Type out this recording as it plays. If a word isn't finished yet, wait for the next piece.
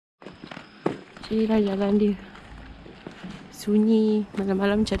Inilah jalan dia. Sunyi,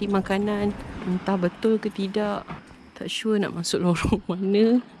 malam-malam cari makanan. Entah betul ke tidak. Tak sure nak masuk lorong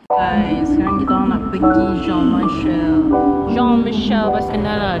mana. Guys, sekarang kita orang nak pergi Jean-Michel. Jean-Michel pas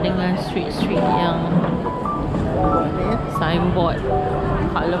kenal lah dengan street-street yang signboard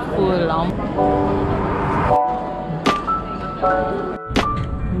colourful lampu.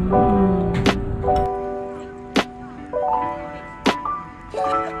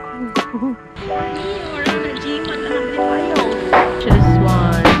 Orang nak jimat tak nak beli payung. Just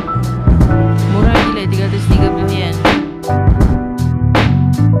one. Murah gila, 330 yen.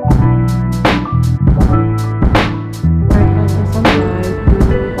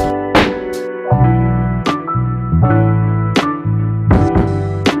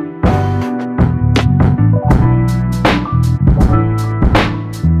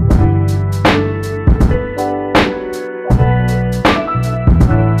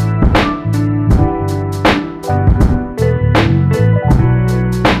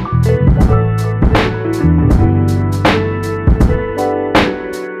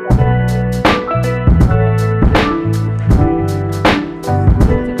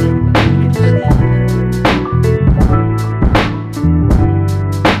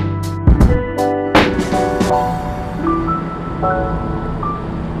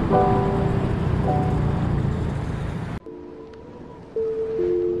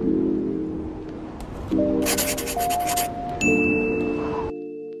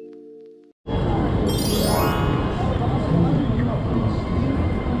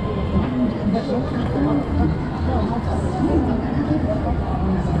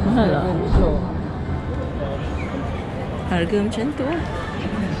 Mahal lah. Harga macam tu.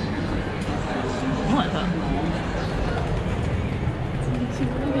 Muat tak?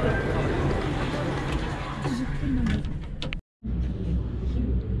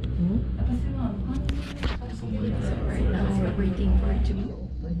 Waiting for it to be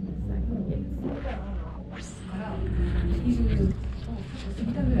open.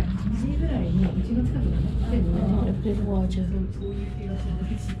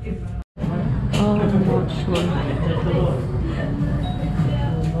 Oh, I'm not sure.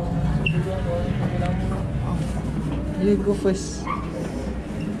 You go first.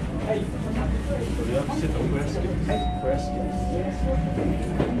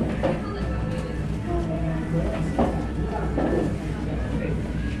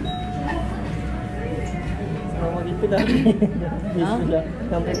 Nama kita dah. Dia sudah.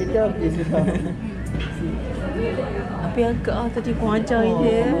 Nama kita sudah. Apa yang agak tadi kau ajar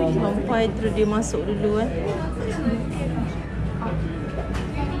dia sampai terus dia masuk dulu kan.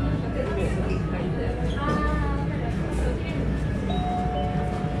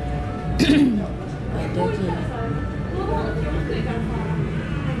 Ada lagi.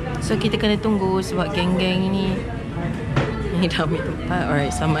 So kita kena tunggu sebab geng-geng ni dah ambil tempat.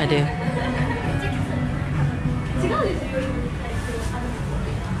 Alright, sama ada.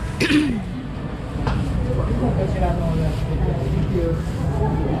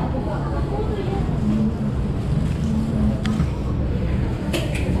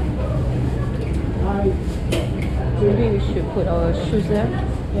 Maybe we should put our shoes there.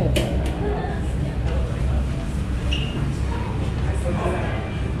 Yeah.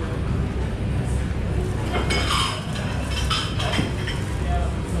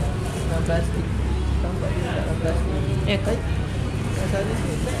 Plastik. Tampak dia tak plastik. Kan?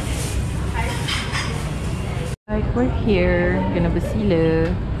 Like we're here, gonna bersila.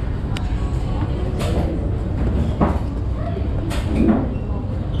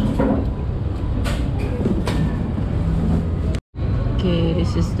 Okay,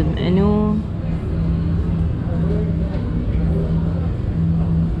 this is the menu.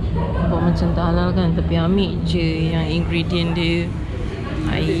 Nampak macam tak halal kan, tapi ambil je yang ingredient dia.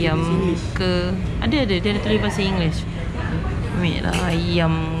 Ayam ke, ada dia ada tulis bahasa English. Ambil lah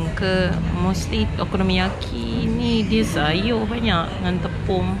ayam ke, mostly okonomiyaki ni dia sayur banyak dengan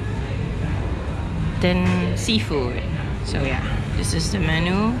tepung dan seafood. So yeah, this is the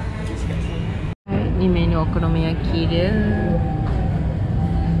menu. Ni menu okonomiyaki dia.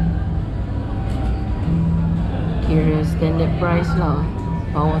 Kira standard price lah,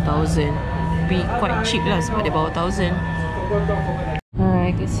 bawah 1000. Be quite cheap lah sebab dia bawah 1000.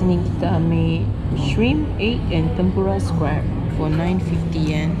 Alright, kat sini kita ambil shrimp, egg and tempura scrap for 950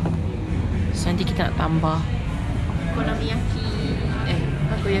 yen. So nanti kita nak tambah okonomiyaki,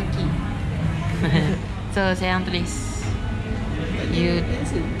 takoyaki. So saya yang tulis.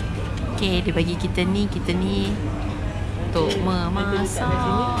 Okay, dia bagi kita ni untuk memasak.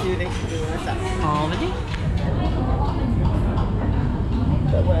 Oh, boleh?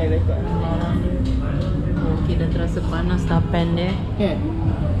 Tak buat air rekod. Okay, dah terasa panas dah pan dia. Kan?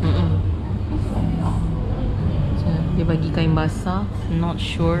 So, dia bagi kain basah. Not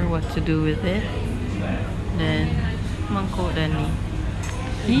sure what to do with it. Dan mangkuk dan ni.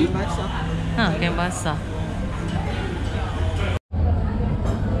 Basah. Ha, kain basah.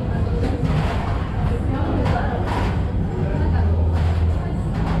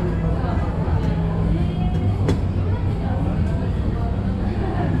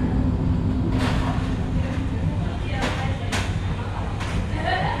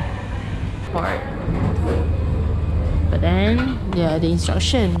 Part. But then dia ada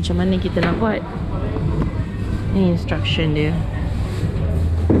instruction macam mana kita nak buat. Ni instruction dia.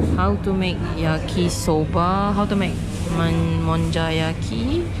 How to make yakisoba, how to make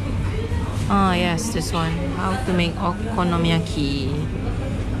monjayaki. Ah yes, this one. How to make okonomiyaki.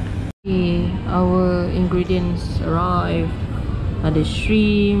 Okay, our ingredients arrive. Ada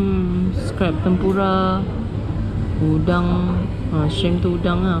shrimp, scrap tempura, udang. Shrimp tu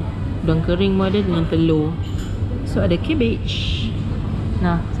udang lah. Udang kering pun ada dengan telur. So ada cabbage.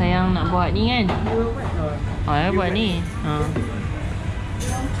 Nah, sayang nak buat ni kan? Saya buat ni.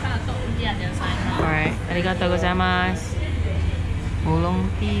 Alright, arigatou gozaimasu. Oolong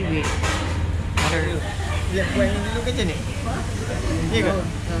tea with water. Lihat buat ni dulu kan macam ni? Ya ke?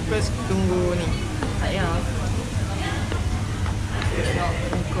 First tunggu ni. Tak payah. Tengok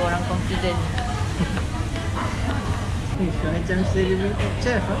muka orang confident. Macam celebrity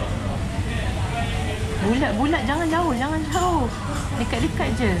chef lah. Bulat-bulat, jangan jauh, jangan jauh. Dekat-dekat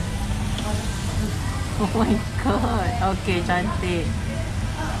je. Oh my god. Okay, cantik.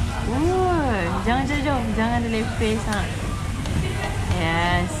 Jangan jauh, jangan ada lepis ha.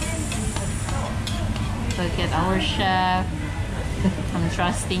 Yes. Look at our chef. I'm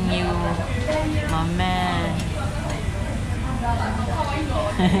trusting you, my man.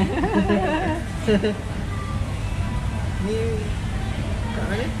 Ni kat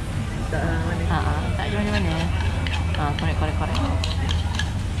mana? Tak mana? Tak ada mana-mana. Korek.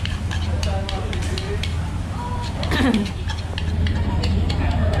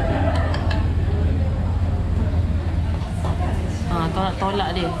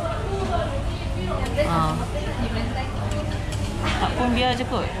 Tolak dia. Tak pun biar je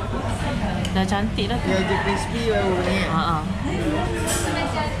kot. Dah cantik dah tu. Biar je crispy baru ni kan?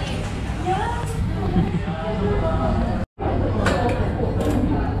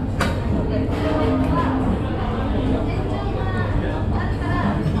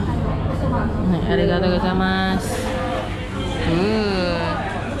 Arigatou gozaimasu.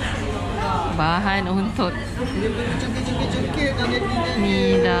 Bahan untuk Dia perlu cungkil-cungkil kan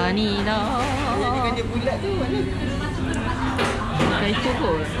dia ni dah. Jadikan dia bulat tu mana? Bukan itu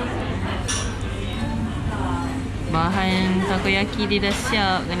kot. Bahan takoyaki dia dah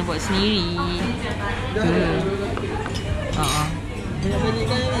siap, kena buat sendiri.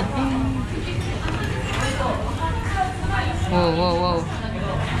 Banyak-banyakkan ni. Wow.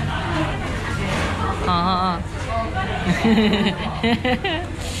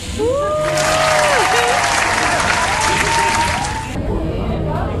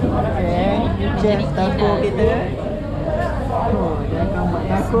 Chef taco kita. Dia akan buat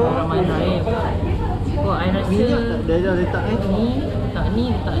taco. I rasa Dia dah letak letak ni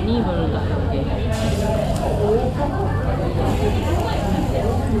baru letak. Okay.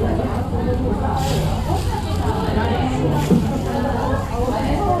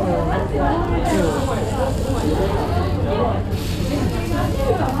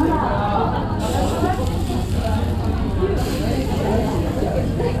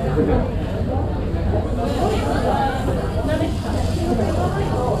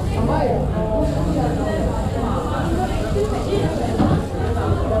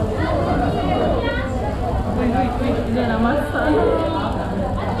 Dia nak masak.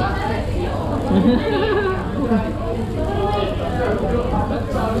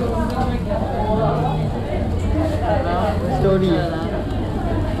 Story.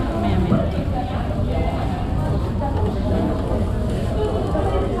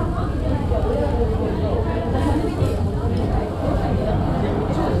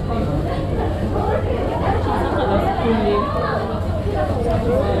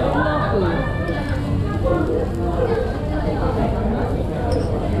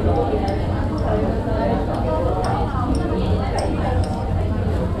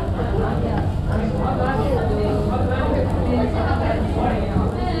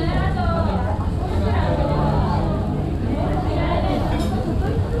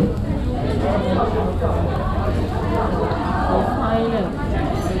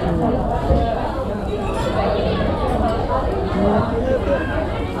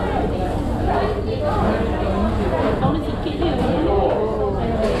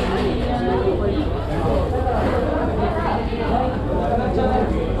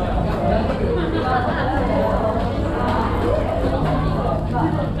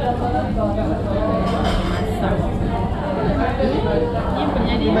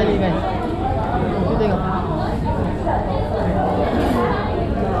 balik kan. Tu tengok.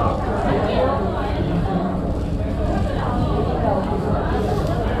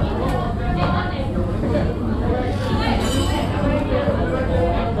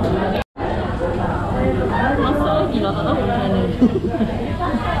 Masak lagi lah, tak tahu macam mana.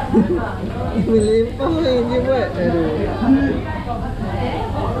 Melimpah yang dia buat. Aduh.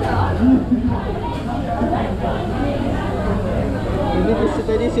 Ini pasal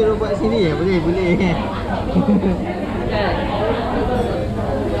tadi suruh buat sini ya? Boleh, boleh. Kan?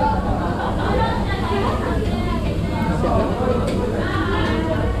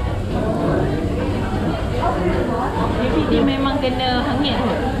 Jadi dia memang kena hangit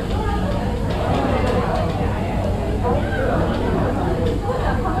tu.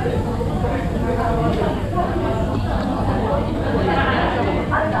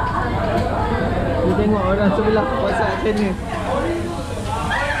 Dia tengok orang sebelah masak kena.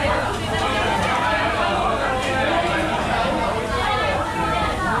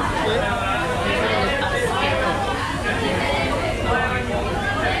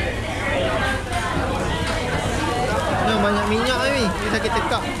 Banyak minyak ni, dia sakit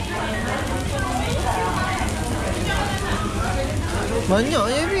tekak. Banyak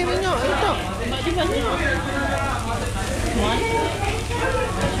je ni minyak letak. Dia banyak.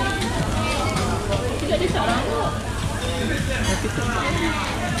 Tidak ada sarang.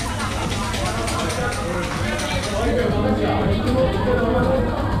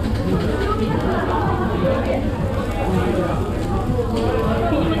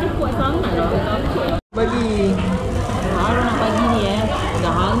 Tapi ni macam kuat sangat lah. Bagi. Baru nak bagi ni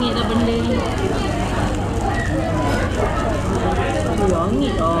dah hangit dah benda ni.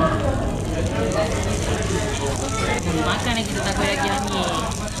 Hangit lah. Makan lagi tu takoyaki hangit.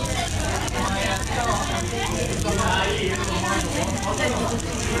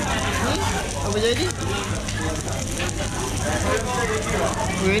 Apa jadi?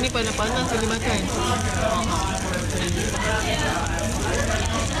 Oh, ini panas-panas boleh makan.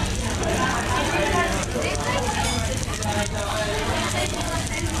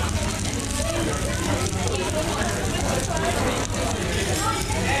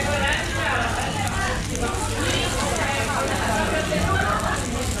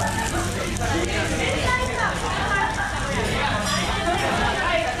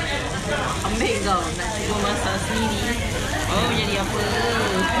 Ambil kau nak cuba masak sendiri. Oh jadi apa?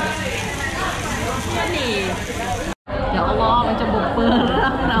 Ni. Ya Allah, macam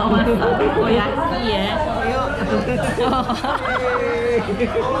berperang nak masak takoyaki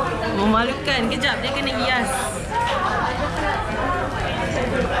Memalukan. Kejap, dia kena hias.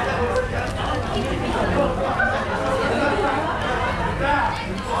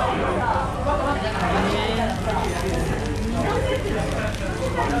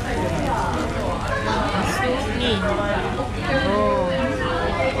 Masuk ni.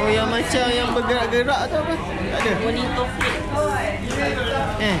 Oh yang macam yang bergerak-gerak tu apa? Tak ada. Bonito flakes.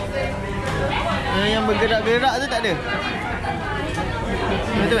 Yang bergerak-gerak tu tak ada.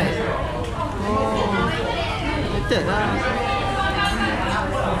 Betul kan? Oh. Betul lah.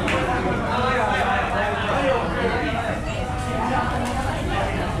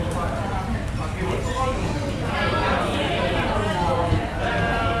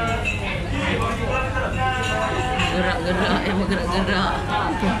 Gerak-gerak yang bergerak-gerak.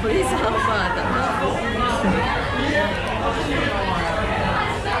 Boleh sabar tak tahu.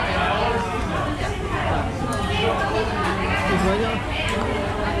 Banyak.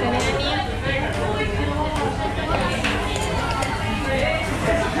 Makan yang ni.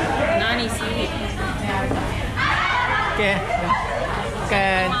 Nani sih. Okey.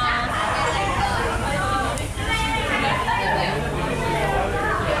 Makan.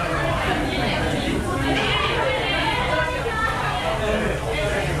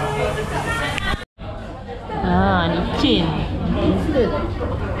 Ni cin.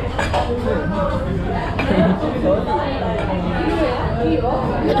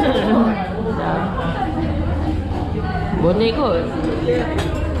 Boleh kot.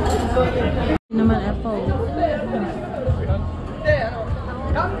 Cinnamon apple.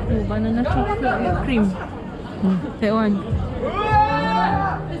 Oh, banana chocolate with cream. That one.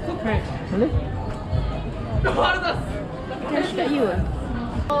 Right. Boleh? Cash kat you.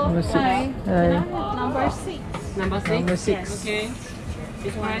 Number 6. Hi. Number 6. Number 6? Number 6. Okay.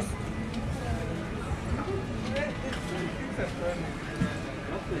 This one.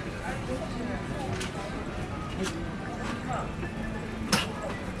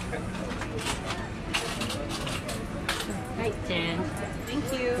 Hi, Jen. Thank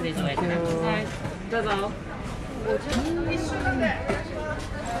you. This way. Alright. That's all.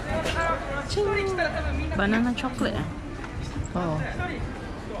 Banana chocolate eh? Oh.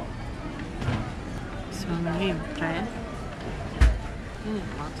 Bismillahirrahmanirrahim. Try eh.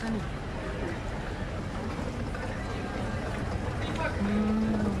 Makan ni.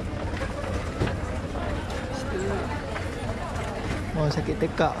 Mau sakit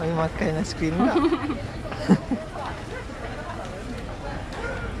tekak ni makan aiskrim tak?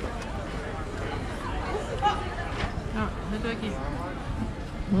 Satu lagi.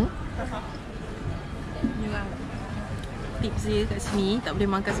 Ni lah tips dia kat sini, tak boleh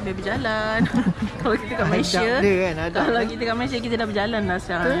makan sambil berjalan. Kalau kita kat Malaysia, kalau kita kat Malaysia kita dah berjalan dah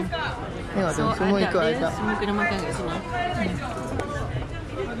sekarang. Tengok So tu, semua adab ikut dia, adab. semua kena makan kat sini.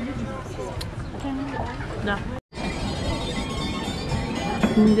 Dah.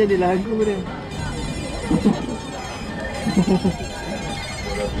 Ini jadi lagu dia.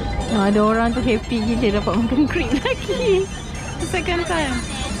 Ada orang tu happy gila dapat makan cream lagi. The second time.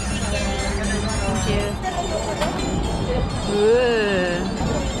 Okay.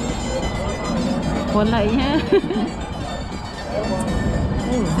 Polite-nya.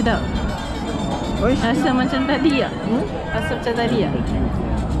 Sedap. Rasa macam tadi tak? Rasa macam tadi tak?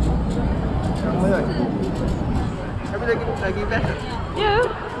 Sama tak? Tapi lagi best tak? Ya.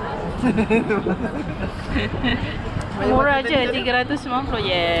 Murah je, 390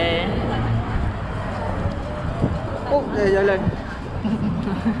 je. Oh, dah jalan.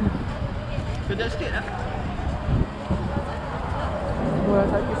 Sedap sikit lah. Buat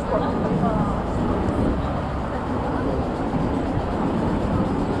satu spot.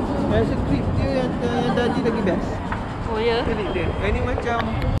 Rasa krip dia yang tadi lagi best. Oh ya? Krip dia. Yang ni macam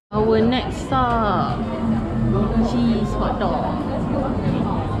Our next stop, cheese hot dog.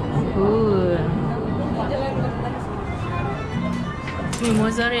 Ni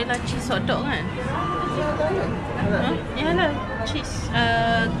mozzarella cheese hot dog kan? Ha? Ya lah, cheese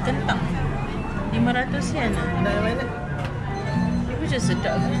kentang 500 yen lah. nak yang mana? Dia macam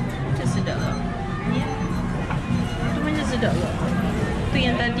sedap kan? Macam sedap lah. Ya. Itu macam sedap lah. Tu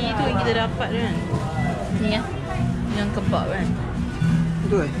yang tadi tu yang kita dapat kan? Ni ya. Yang kebab kan?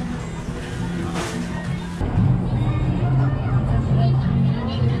 Betul kan?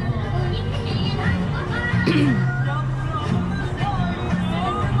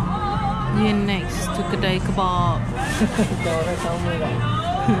 Dia next tu kedai kebab. Kau orang sama tak?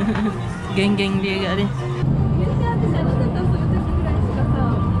 Geng-geng dia kat ni.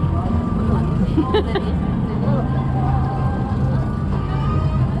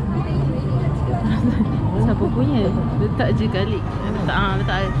 Siapa punya? Letak je garlic.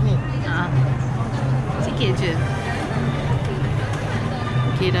 Letak Ni. Sikit je.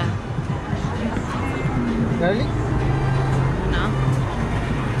 Okey dah. Garlic? Nak?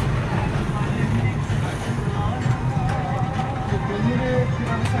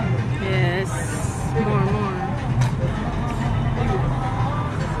 Yes. More.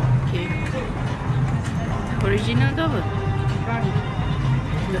 Okay. Original tu apa?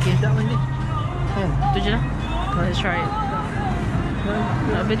 Okay. Sedap mandi. Tu je lah. Let's try it.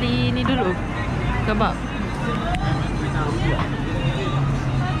 Nak beli ni dulu. Kebab.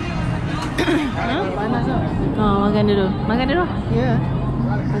 Ha? Panas tak? Makan dulu. Makan dulu. Ya.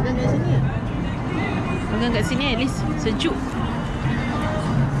 Makan kat sini. Makan kat sini at least sejuk.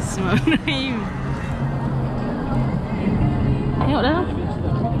 Bismillahirrahmanirrahim. Tengok dah.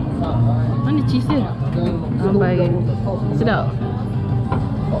 Mana cheese dia? Nampak ke? Sedap.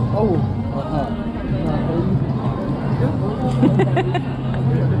 Oh.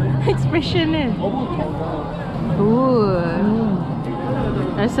 Expression dia.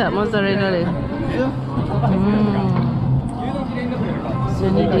 Rasa mozzarella dia. So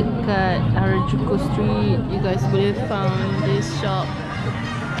ni dekat Harajuku Street. You guys boleh found this shop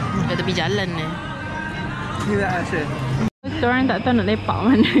kat tepi jalan ni. Ni lah rasa. Kita orang tak tahu nak lepak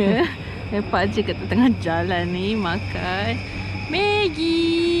mana. Lepak je kat tengah jalan ni makan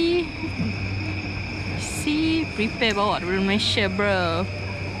Maggi. See, prepare bawa dari Malaysia bro.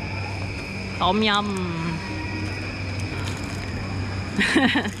 Tom yum.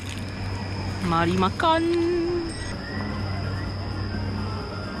 Mari makan.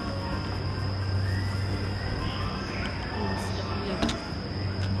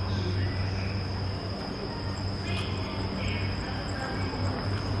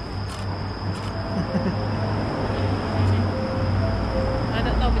 Saya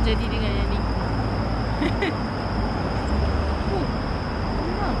tak tahu apa jadi dengan yang ni.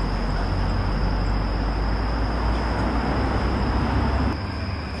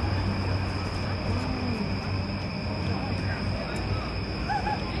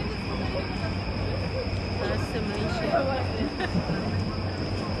 Rasa Malaysia.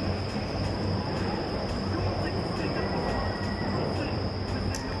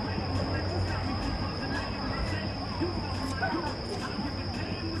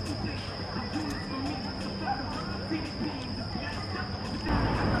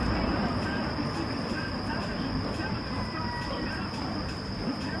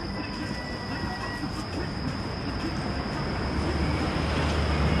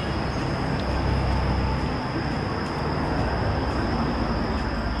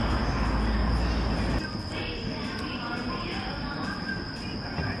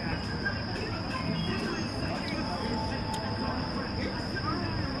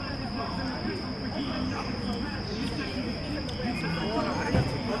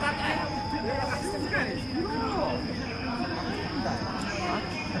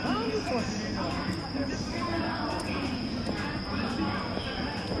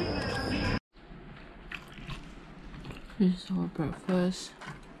 This is our breakfast.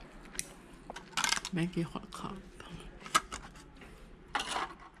 Maggi hot cup.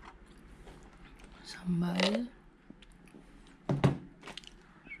 Sambal.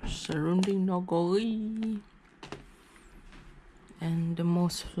 Serunding nogori. And the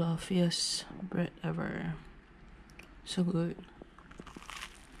most fluffiest bread ever. So good.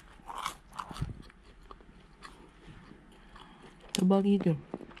 Tebal gitu.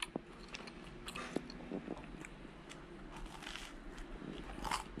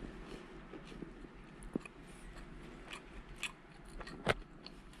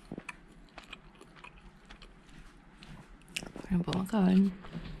 Nampak makan.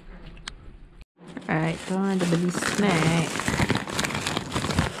 Alright, korang ada beli snack.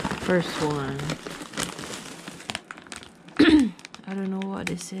 First one. I don't know what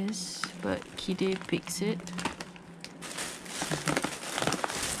this is, but Kide picks it.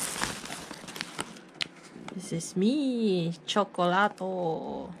 This is me,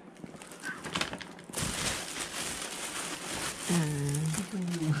 Chocolato. And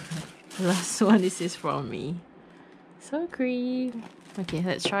the last one, this is from me. So cream. Okay,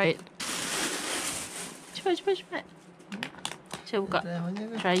 let's try it. Cepat. Cuba buka.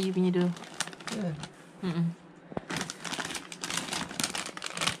 Try you punya dulu.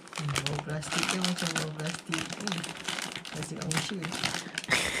 Bau plastik kan macam bau plastik ni. Plastik kat Malaysia.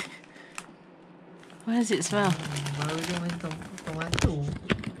 What does it smell? Bau dia macam tomato.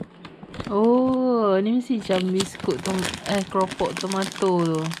 Oh, ni mesti macam biskut keropok tomato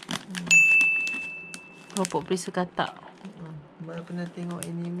tu. Keropok perisa katak. Abang pernah tengok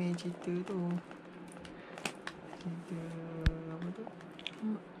anime cerita tu. Cerita apa tu?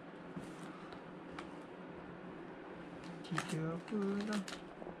 Cerita apa tau?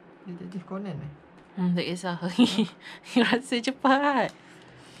 Detektif Conan Tak kisah. Rasa cepat.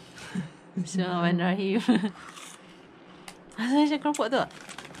 Bismillahirrahmanirrahim. Rasa macam keropok tu tak?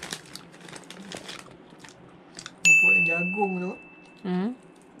 Keropok yang jagung tu.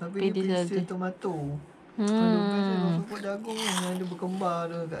 Tapi dia perisa tomato. Kalau biasa keropok jagung yang ada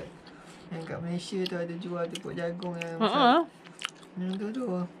berkembar tu yang kat Malaysia tu ada jual keropok jagung yang besar. Yang tu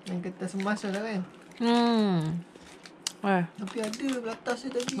yang kertas emas tu lah kan. Tapi ada atas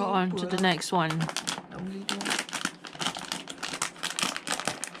dia tadi. Go on to the next one. Nak beli tu.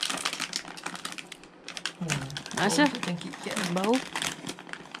 Rasa? Macam KitKat kan. Bau?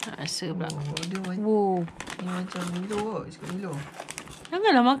 Rasa pula. Dia Wow. ni macam Milo kot. Suka Milo.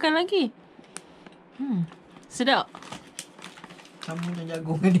 Janganlah makan lagi. Sedap. Sama macam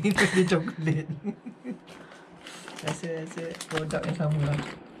jagung ni. Dia coklat. Rasa produk yang sama lah.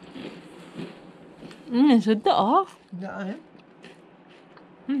 Sedap lah. Sedap lah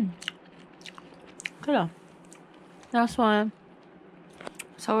Okay lah. Last one.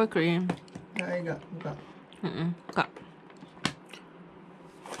 Sour cream. Tak air tak? Buka. Buka.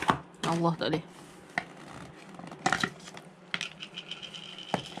 Allah tak boleh.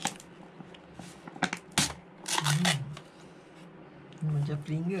 Macam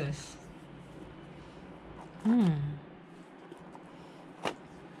Pringles.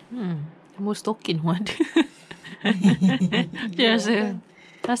 Most token one. Dia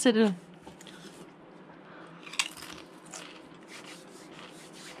rasa dulu.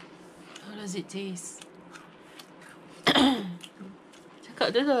 How does it taste?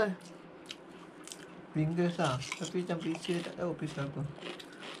 Cakap dulu. Pringles lah. Tapi macam pizza tak tahu pizza apa.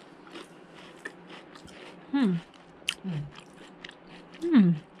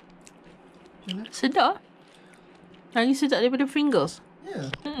 Sedap. Lagi sedap daripada Pringles. Ya.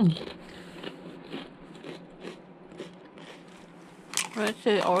 Let's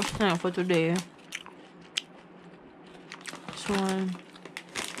say our snack for today. This one.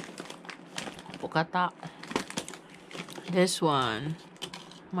 Pokata. This one.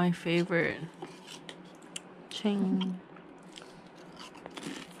 My favorite. Ching.